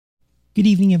Good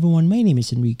evening, everyone. My name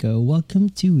is Enrico. Welcome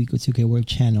to Rico 2K World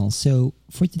Channel. So,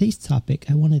 for today's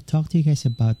topic, I want to talk to you guys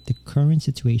about the current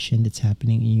situation that's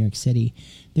happening in New York City.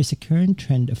 There's a current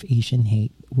trend of Asian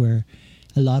hate where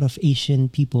a lot of Asian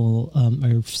people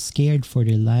are scared for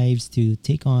their lives to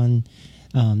take on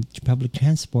public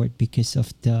transport because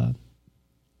of the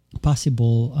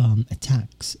possible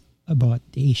attacks about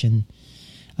the Asian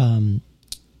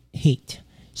hate.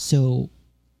 So,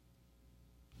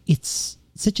 it's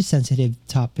such a sensitive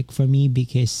topic for me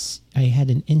because I had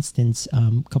an instance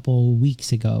a couple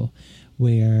weeks ago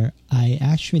where I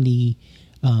actually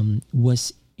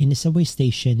was in a subway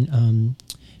station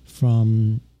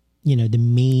from the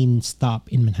main stop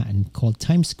in Manhattan called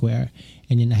Times Square,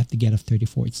 and then I have to get off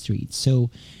 34th Street.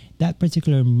 So that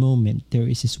particular moment, there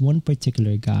is this one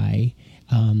particular guy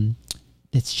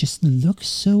that's just looks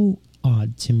so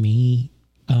odd to me,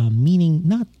 meaning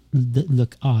not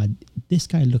look odd. This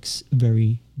guy looks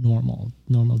very normal,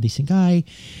 decent guy,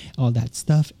 all that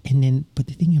stuff. And then, but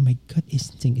the thing, my gut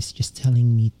instinct is just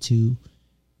telling me to,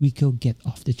 Rico, get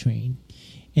off the train.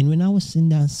 And when I was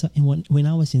when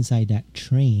I was inside that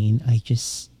train, I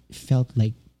just felt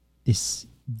like this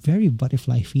very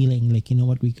butterfly feeling. Like, you know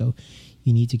what, Rico,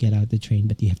 you need to get out of the train,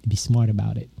 but you have to be smart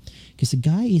about it, because the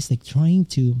guy is like trying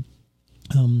to.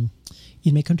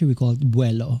 In my country, we call it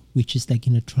vuelo, which is like,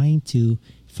 trying to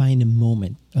find a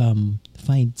moment,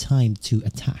 find time to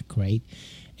attack, right?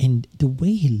 And the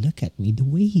way he looked at me, the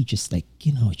way he just like,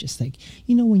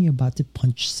 when you're about to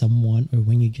punch someone, or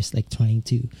when you're just like trying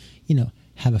to,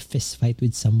 have a fist fight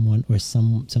with someone, or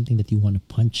something that you want to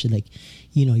punch, like,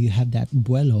 you have that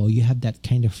vuelo, you have that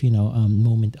kind of,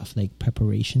 moment of like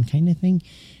preparation kind of thing.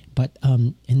 But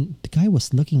and the guy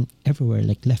was looking everywhere,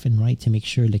 like left and right, to make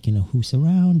sure, like, who's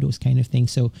around, those kind of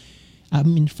things. So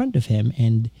I'm in front of him,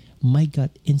 and my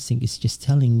gut instinct is just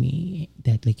telling me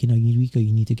that, like, Rico,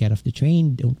 you need to get off the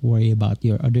train. Don't worry about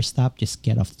your other stop. Just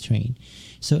get off the train.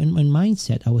 So in my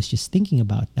mindset, I was just thinking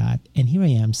about that. And here I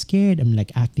am, scared. I'm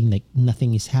like acting like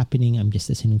nothing is happening. I'm just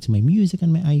listening to my music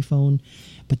on my iPhone.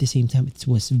 But at the same time, it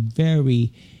was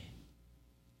very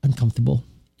uncomfortable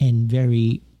and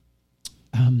very...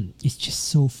 it's just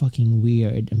so fucking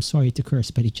weird. I'm sorry to curse,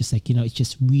 but it's just like, it's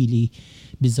just really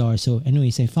bizarre. So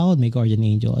anyways, I followed my guardian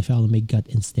angel. I followed my gut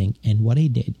instinct. And what I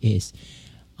did is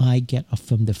I get off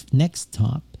from the next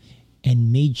stop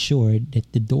and made sure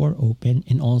that the door opened.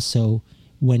 And also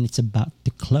when it's about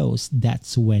to close,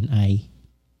 that's when I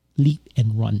leap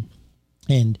and run.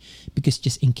 And because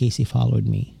just in case he followed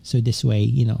me. So this way,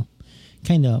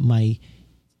 kind of my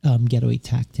getaway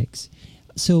tactics.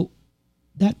 So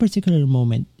that particular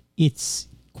moment, it's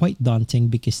quite daunting,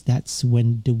 because that's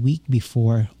when the week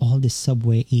before all this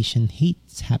subway Asian hate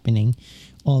is happening,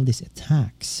 all these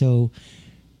attacks. So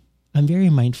I'm very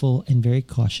mindful and very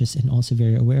cautious, and also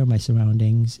very aware of my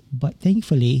surroundings. But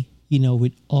thankfully,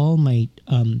 with all my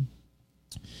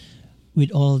with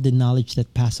all the knowledge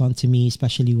that passed on to me,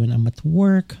 especially when I'm at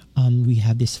work, we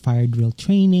have this fire drill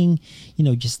training,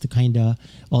 just to kind of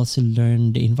also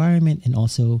learn the environment, and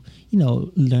also,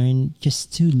 learn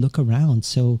just to look around.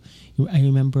 So I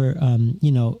remember,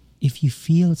 if you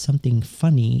feel something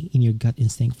funny in your gut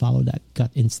instinct, follow that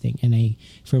gut instinct. And I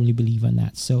firmly believe on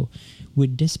that. So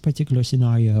with this particular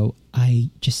scenario, I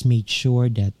just made sure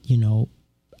that,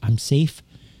 I'm safe,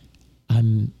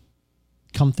 I'm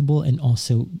comfortable, and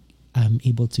also I'm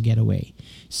able to get away.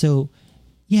 So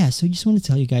yeah, so I just want to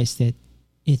tell you guys that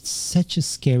it's such a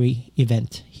scary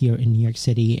event here in New York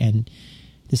City. And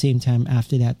at the same time,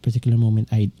 after that particular moment,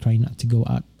 I try not to go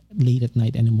out late at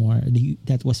night anymore.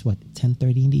 That was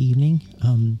 10:30 in the evening,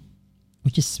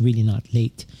 which is really not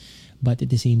late. But at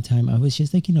the same time, I was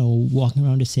just like, walking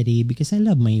around the city, because I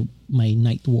love my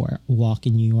night walk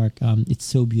in New York. It's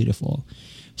so beautiful.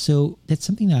 So that's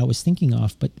something that I was thinking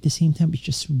of, but at the same time, it's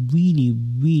just really,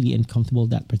 really uncomfortable,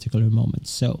 that particular moment.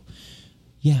 So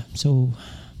yeah, so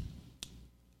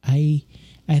I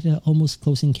had an almost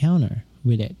close encounter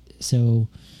with it. So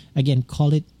again,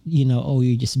 call it, oh,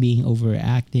 you're just being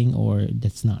overacting, or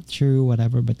that's not true,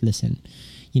 whatever. But listen,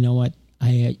 you know what?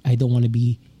 I don't want to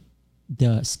be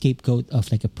the scapegoat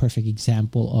of like a perfect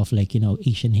example of like,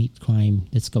 Asian hate crime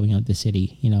that's going on in the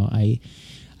city.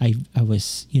 I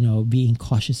was, being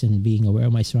cautious and being aware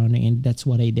of my surrounding, and that's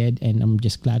what I did. And I'm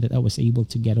just glad that I was able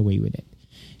to get away with it.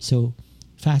 So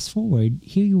fast forward,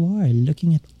 here you are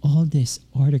looking at all these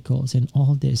articles and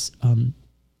all this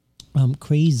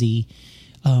crazy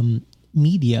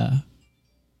media.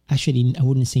 Actually, I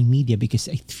wouldn't say media, because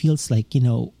it feels like,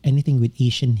 anything with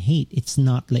Asian hate, it's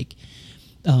not like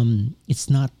it's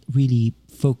not really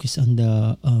focused on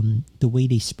the way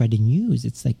they spread the news.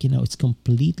 It's like, it's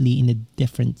completely in a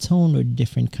different tone or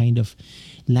different kind of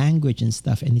language and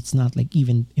stuff, and it's not like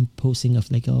even imposing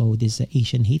of like, oh, this is an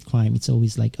Asian hate crime. It's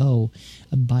always like, oh,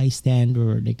 a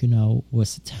bystander, like,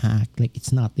 was attacked. Like,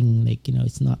 it's nothing like,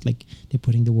 it's not like they're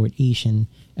putting the word Asian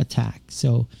attack.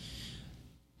 So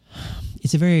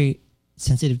it's a very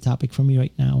sensitive topic for me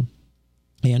right now.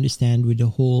 I understand with the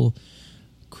whole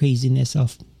craziness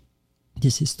of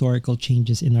these historical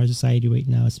changes in our society right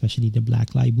now, especially the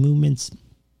Black Lives movements,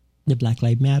 the Black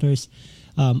Lives Matters,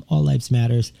 all lives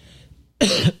matters.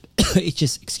 It's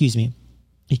just, excuse me,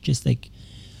 it's just like,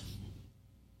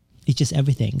 it's just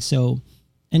everything. So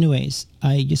anyways,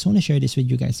 I just want to share this with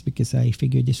you guys because I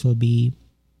figured this will be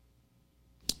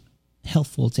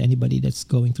helpful to anybody that's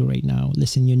going through right now.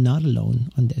 Listen, you're not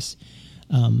alone on this.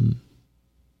 And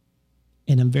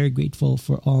I'm very grateful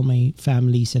for all my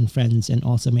families and friends and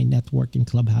also my network in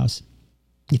Clubhouse.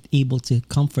 It's able to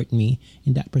comfort me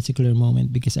in that particular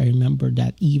moment, because I remember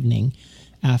that evening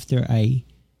after I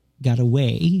got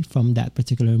away from that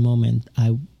particular moment,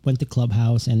 I went to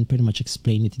Clubhouse and pretty much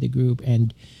explained it to the group.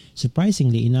 And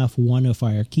surprisingly enough, one of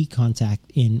our key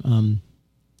contact in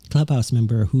Clubhouse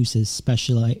member who is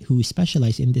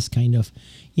specialized in this kind of,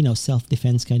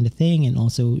 self-defense kind of thing, and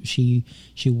also she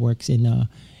works in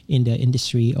the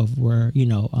industry of where,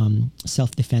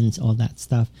 self-defense, all that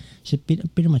stuff. She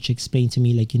pretty much explained to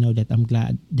me, like, that I'm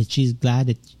glad that she's glad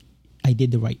that I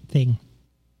did the right thing,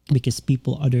 because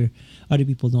other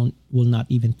people will not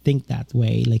even think that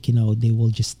way. Like, they will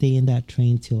just stay in that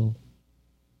train till,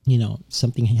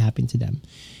 something happened to them.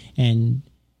 And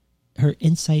her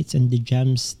insights and the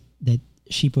gems that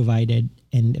she provided,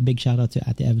 and a big shout out to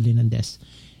Ate Evelyn on this.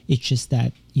 It's just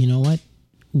that, you know what?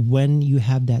 When you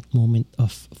have that moment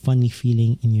of funny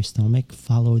feeling in your stomach,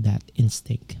 follow that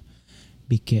instinct.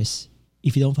 Because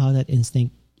if you don't follow that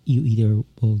instinct, you either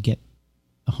will get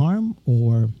harm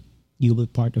or you'll be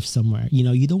part of somewhere.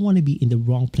 You don't want to be in the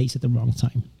wrong place at the wrong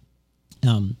time.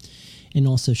 And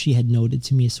also she had noted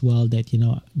to me as well that,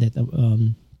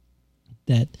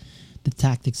 that the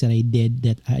tactics that I did,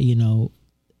 that,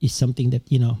 is something that,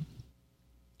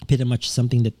 pretty much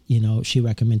something that, she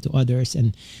recommended to others.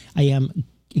 And I am,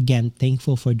 again,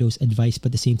 thankful for those advice, but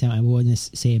at the same time, I want to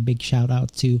say a big shout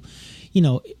out to,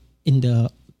 in the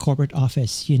corporate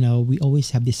office, we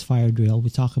always have this fire drill. We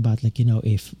talk about, like,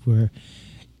 if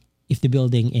the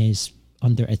building is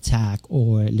under attack,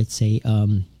 or let's say,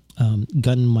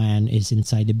 gunman is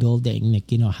inside the building,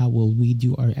 like, how will we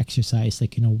do our exercise,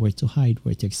 like, where to hide,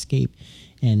 where to escape,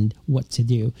 and what to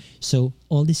do. So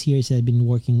all these years I've been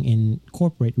working in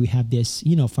corporate, we have this,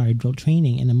 fire drill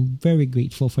training, and I'm very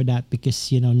grateful for that,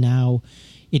 because, now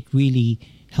it really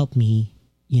helped me,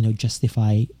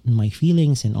 justify my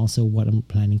feelings, and also what I'm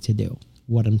planning to do,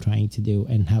 what I'm trying to do,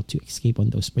 and how to escape on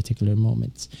those particular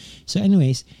moments. So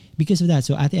anyways, because of that,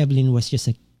 so Ate Evelyn was just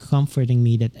like comforting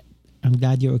me that I'm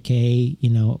glad you're okay.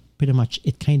 Pretty much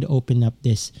it kind of opened up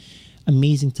this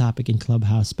amazing topic in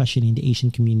Clubhouse, especially in the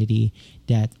Asian community,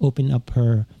 that opened up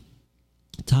her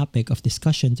topic of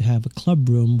discussion to have a club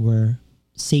room where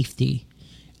safety,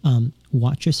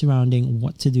 watch your surrounding,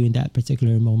 what to do in that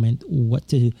particular moment, what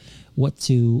to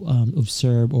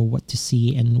observe, or what to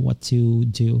see and what to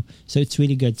do. So it's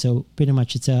really good. So pretty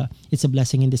much it's a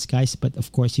blessing in disguise, but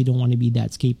of course you don't want to be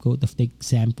that scapegoat of the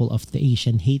example of the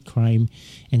Asian hate crime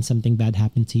and something bad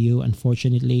happened to you.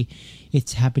 Unfortunately,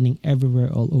 it's happening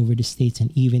everywhere, all over the States,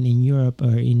 and even in Europe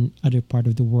or in other part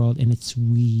of the world, and it's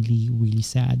really, really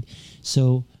sad.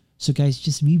 So guys,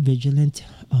 just be vigilant,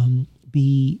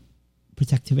 be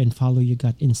protective, and follow your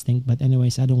gut instinct. But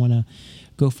anyways, I don't want to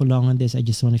go for long on this. I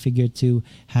just want to figure to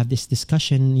have this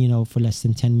discussion, for less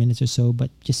than 10 minutes or so. But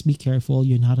just be careful.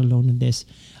 You're not alone in this.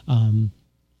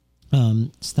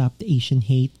 Stop the Asian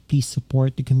hate. Please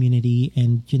support the community.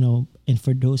 And, and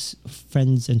for those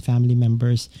friends and family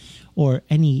members or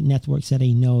any networks that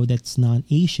I know that's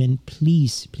non-Asian,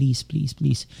 please, please, please,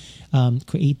 please,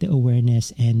 create the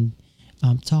awareness and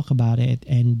talk about it.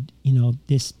 And,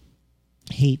 this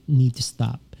hate need to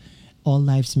stop. All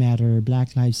lives matter.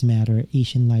 Black lives matter.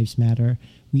 Asian lives matter.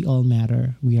 We all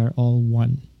matter. We are all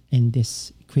one. And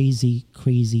this crazy,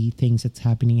 crazy things that's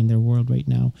happening in the world right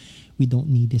now, we don't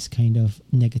need this kind of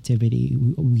negativity.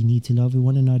 We need to love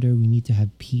one another. We need to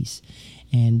have peace.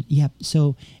 And yeah,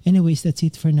 so anyways, that's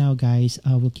it for now, guys.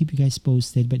 We'll keep you guys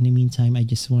posted. But in the meantime, I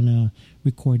just want to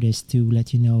record this to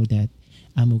let you know that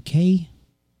I'm okay.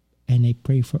 And I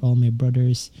pray for all my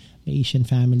brothers, my Asian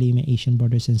family, my Asian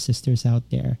brothers and sisters out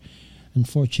there.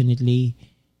 Unfortunately,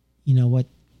 you know what?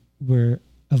 We're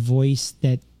a voice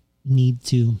that need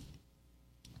to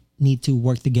need to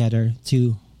work together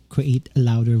to create a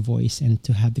louder voice and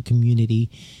to have the community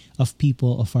of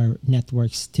people of our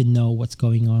networks to know what's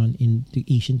going on in the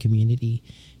Asian community.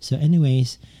 So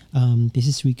anyways, this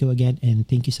is Rico again, and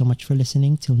thank you so much for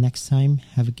listening. Till next time,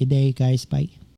 have a good day, guys. Bye.